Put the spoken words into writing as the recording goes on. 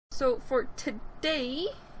So for today,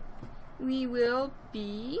 we will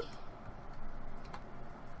be...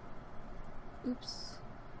 Oops.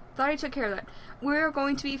 Thought I took care of that. We're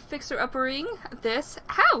going to be fixer-uppering this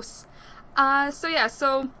house. So yeah,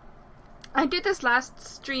 so I did this last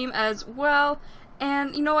stream as well,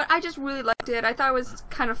 and you know what, I just really liked it. I thought it was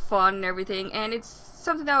kind of fun and everything, and it's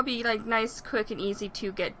something that would be like nice, quick, and easy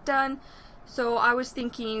to get done. So I was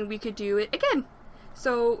thinking we could do it again.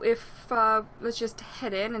 So if, let's just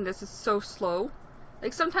head in, and this is so slow.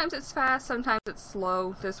 Like sometimes it's fast, sometimes it's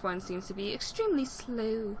slow. This one seems to be extremely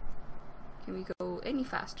slow. Can we go any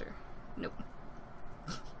faster? Nope.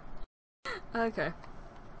 Okay.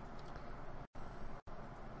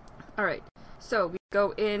 Alright, so we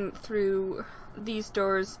go in through these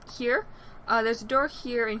doors here. There's a door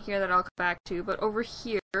here and here that I'll come back to, but over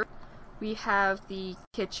here we have the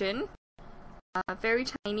kitchen. Very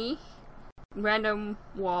tiny, random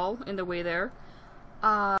wall in the way there.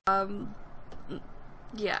 Yeah.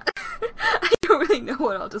 I don't really know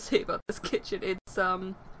what else to say about this kitchen. It's,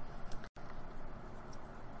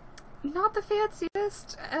 not the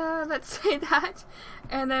fanciest, let's say that.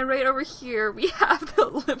 And then right over here we have the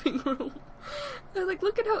living room. And like,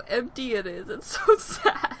 look at how empty it is. It's so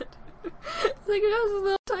sad. Like, it has a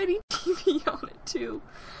little tiny TV on it too.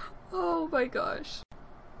 Oh my gosh.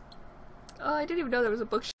 Oh, I didn't even know there was a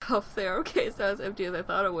bookshelf there. Okay, so as empty as I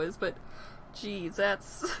thought it was, but geez,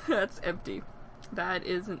 that's empty. That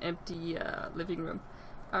is an empty living room.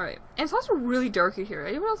 Alright. And it's also really dark in here.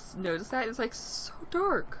 Anyone else notice that? It's like so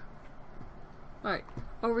dark. Alright,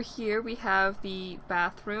 over here we have the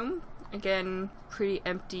bathroom, again, pretty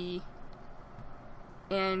empty,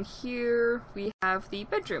 and here we have the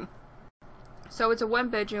bedroom. So it's a one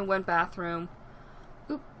bedroom, one bathroom.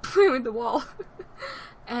 Oop, with the wall.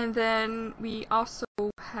 And then we also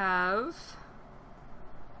have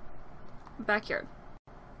backyard.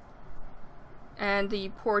 And the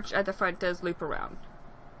porch at the front does loop around.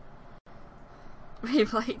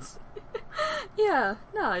 Wave lights. Yeah,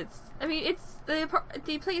 no, it's, I mean, it's, the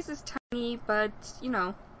place is tiny, but, you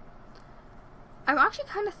know, I'm actually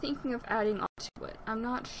kind of thinking of adding on to it. I'm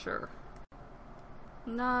not sure.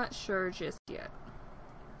 Not sure just yet.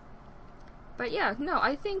 But yeah, no,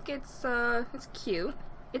 I think it's cute.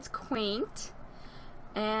 It's quaint.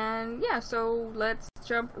 And yeah, so let's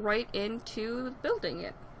jump right into building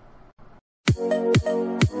it.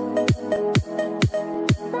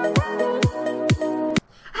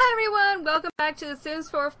 Hi everyone, welcome back to The Sims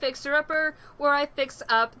 4 Fixer Upper, where I fix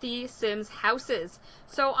up the Sims houses.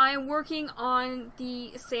 So I'm working on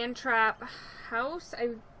the Sandtrap house.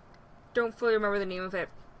 I don't fully remember the name of it,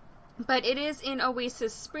 but it is in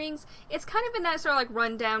Oasis Springs. It's kind of in that sort of like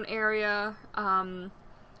rundown area,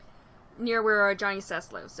 near where Johnny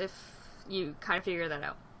Sess lives, if you kind of figure that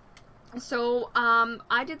out. So,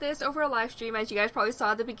 I did this over a live stream, as you guys probably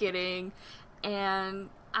saw at the beginning, and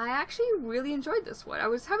I actually really enjoyed this one. I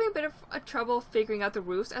was having a bit of trouble figuring out the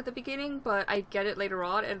roofs at the beginning, but I get it later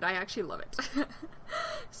on, and I actually love it.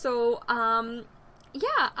 So,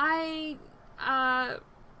 yeah, I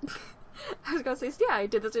was gonna say, yeah, I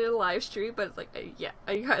did this in a live stream, but it's like, yeah,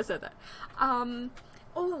 I kind of said that.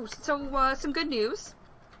 Oh, so, some good news.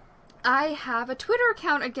 I have a Twitter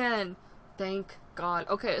account again. Thank God.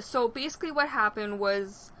 Okay, so basically what happened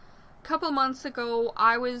was, a couple months ago,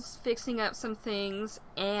 I was fixing up some things,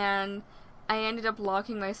 and I ended up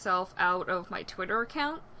locking myself out of my Twitter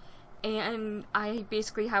account, and I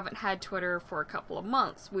basically haven't had Twitter for a couple of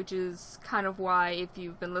months, which is kind of why, if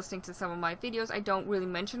you've been listening to some of my videos, I don't really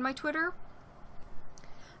mention my Twitter.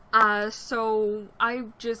 So I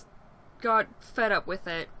just got fed up with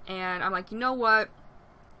it, and I'm like, you know what?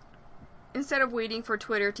 Instead of waiting for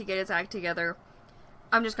Twitter to get its act together,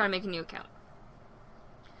 I'm just gonna make a new account.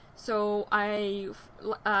 So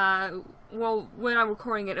well, when I'm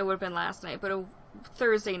recording it, it would have been last night, but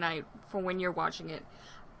Thursday night for when you're watching it.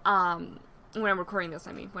 When I'm recording this,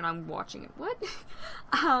 I mean, when I'm watching it. What?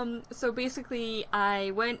 So basically,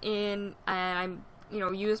 I went in and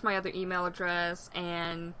used my other email address,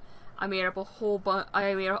 and I made up a whole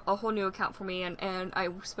new account for me, and I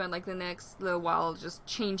spent like the next little while just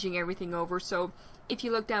changing everything over. So if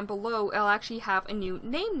you look down below, I'll actually have a new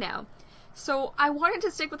name now. So I wanted to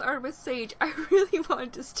stick with Artemis Sage. I really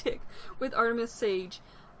wanted to stick with Artemis Sage,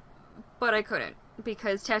 but I couldn't,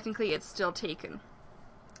 because technically it's still taken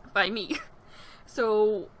by me.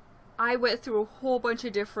 So I went through a whole bunch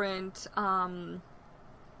of different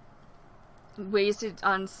ways to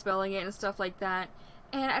unspelling it and stuff like that.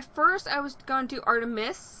 And at first I was gonna do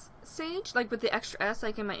Artemis Sage, like with the extra S,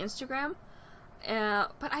 like in my Instagram.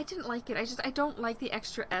 But I didn't like it. I don't like the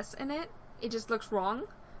extra S in it. It just looks wrong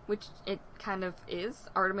which it kind of is.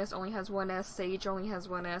 Artemis only has one S, Sage only has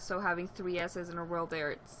one S, so having 3 S's in a row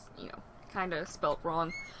there, it's, you know, kind of spelt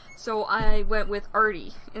wrong. So I went with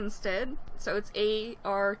Arty instead. So it's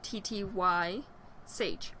A-R-T-T-Y,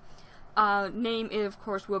 Sage. Name, of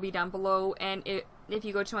course, will be down below, and if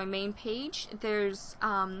you go to my main page, there's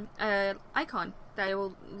an icon that I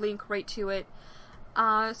will link right to it.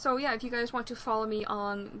 So yeah, if you guys want to follow me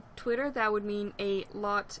on Twitter, that would mean a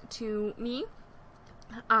lot to me.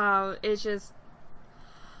 It's just,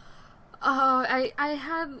 I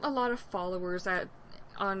had a lot of followers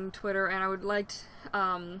on Twitter, and I would like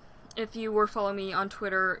to, if you were following me on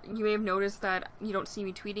Twitter, you may have noticed that you don't see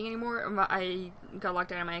me tweeting anymore. I got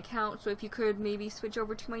locked out of my account, so if you could maybe switch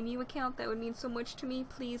over to my new account, that would mean so much to me,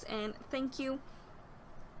 please and thank you.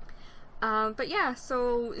 But yeah,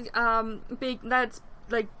 so, that's,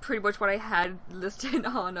 like, pretty much what I had listed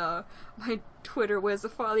on, my Twitter was, I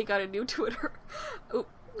finally got a new Twitter. Oh.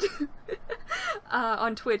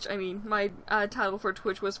 On Twitch, I mean, my, title for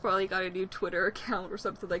Twitch was finally got a new Twitter account or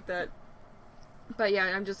something like that. But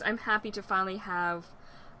yeah, I'm happy to finally have,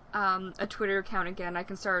 a Twitter account again. I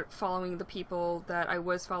can start following the people that I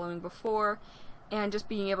was following before, and just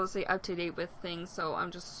being able to stay up to date with things, so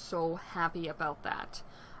I'm just so happy about that.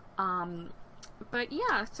 But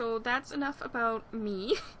yeah, so that's enough about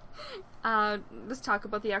me. Let's talk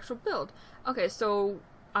about the actual build. Okay, so,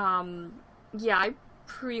 yeah, I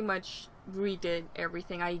pretty much redid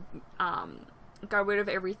everything. I, got rid of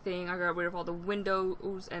everything. I got rid of all the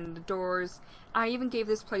windows and the doors. I even gave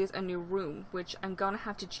this place a new room, which I'm gonna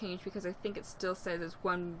have to change because I think it still says it's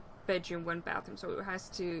 1 bedroom, 1 bathroom, so it has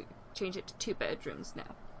to change it to 2 bedrooms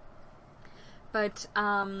now. But,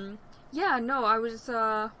 yeah, no, I was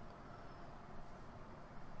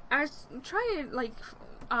trying to, like,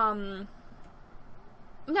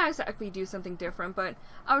 not exactly do something different, but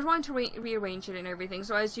I was wanting to rearrange it and everything.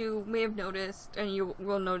 So as you may have noticed, and you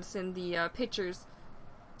will notice in the pictures,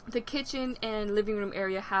 the kitchen and living room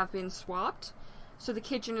area have been swapped. So the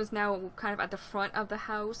kitchen is now kind of at the front of the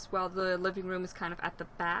house, while the living room is kind of at the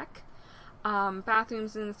back.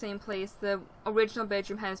 Bathrooms in the same place. The original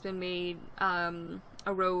bedroom has been made a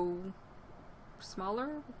row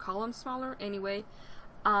smaller, column smaller, anyway.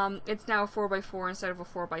 It's now a 4x4 instead of a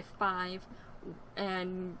 4x5.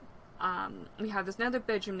 And we have this another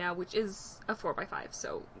bedroom now, which is a 4x5.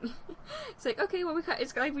 So it's like, okay, well,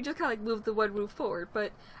 it's like we just kind of like moved the one room forward.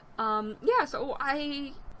 But yeah, so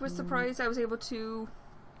I was surprised I was able to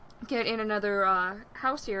get in another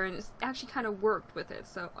house here, and it's actually kind of worked with it.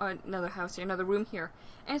 So another house here, another room here,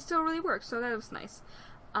 and it still really works. So that was nice.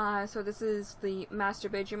 So this is the master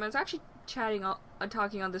bedroom. I was actually talking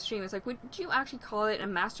on the stream. It's like, would you actually call it a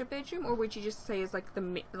master bedroom, or would you just say it's like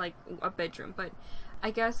like a bedroom? But I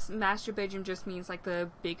guess master bedroom just means like the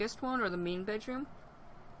biggest one or the main bedroom.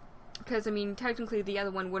 Because I mean, technically the other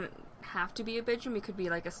one wouldn't have to be a bedroom. It could be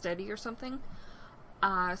like a study or something.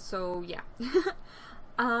 So yeah.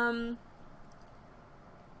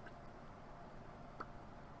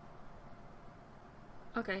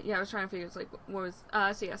 Okay, yeah, I was trying to figure, it's like, what was,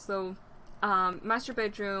 so yeah, so, master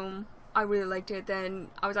bedroom, I really liked it. Then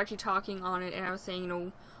I was actually talking on it, and I was saying, you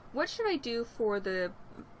know, what should I do for the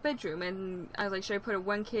bedroom? And I was like, should I put it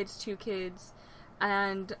 1 kids, 2 kids?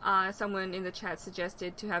 And, someone in the chat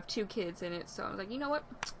suggested to have 2 kids in it, so I was like, you know what,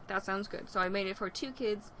 that sounds good. So I made it for 2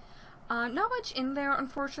 kids. Not much in there,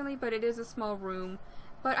 unfortunately, but it is a small room.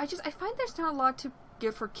 But I find there's not a lot to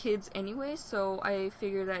give for kids anyway, so I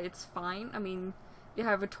figure that it's fine. I mean, they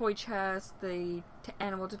have a toy chest, the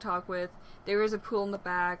animal to talk with. There is a pool in the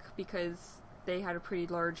back because they had a pretty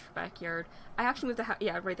large backyard. I actually moved the house,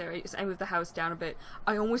 yeah, right there. I moved the house down a bit.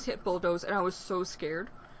 I almost hit bulldoze and I was so scared.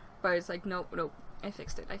 But it's like, nope, I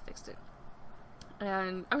fixed it.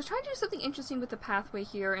 And I was trying to do something interesting with the pathway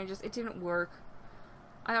here, and it didn't work.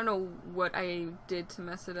 I don't know what I did to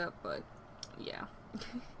mess it up, but yeah.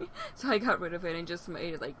 So I got rid of it and just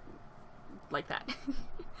made it like that.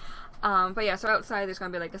 But yeah, so outside there's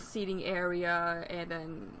gonna be like a seating area, and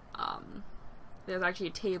then there's actually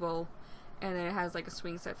a table, and then it has like a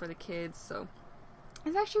swing set for the kids, so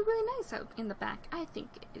it's actually really nice out in the back. I think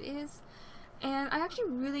it is. And I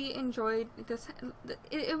actually really enjoyed this.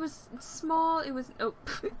 It was small, it was, oh,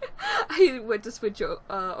 I went to switch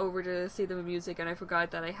over to see the music, and I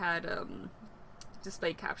forgot that I had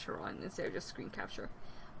display capture on instead of just screen capture.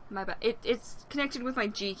 My bad. It's connected with my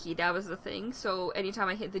G key, that was the thing, so anytime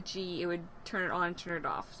I hit the G, it would turn it on and turn it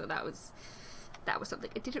off, so that was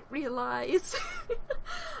something I didn't realize.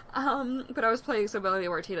 But I was playing some Melody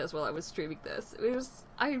Martinez while I was streaming this.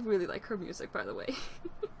 I really like her music, by the way.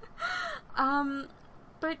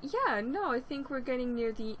 But yeah, no, I think we're getting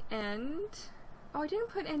near the end. Oh, I didn't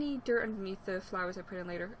put any dirt underneath the flowers I put in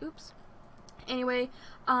later. Oops. Anyway,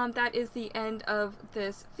 that is the end of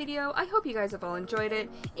this video. I hope you guys have all enjoyed it.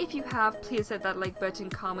 If you have, please hit that like button,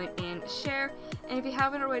 comment, and share. And if you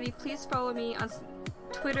haven't already, please follow me on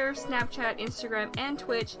Twitter, Snapchat, Instagram, and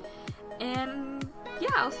Twitch. And yeah,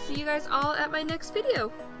 I'll see you guys all at my next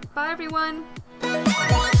video. Bye, everyone!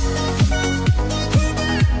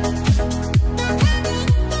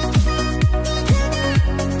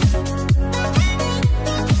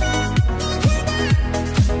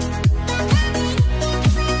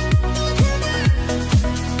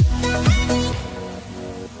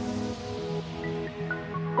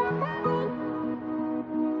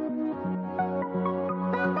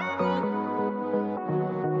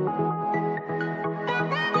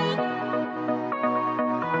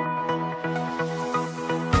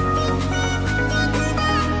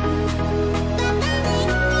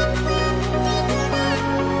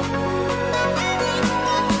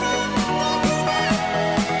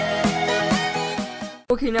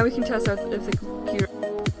 Okay, now we can test out if the computer.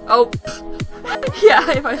 Oh,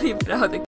 yeah, if I leave it out, the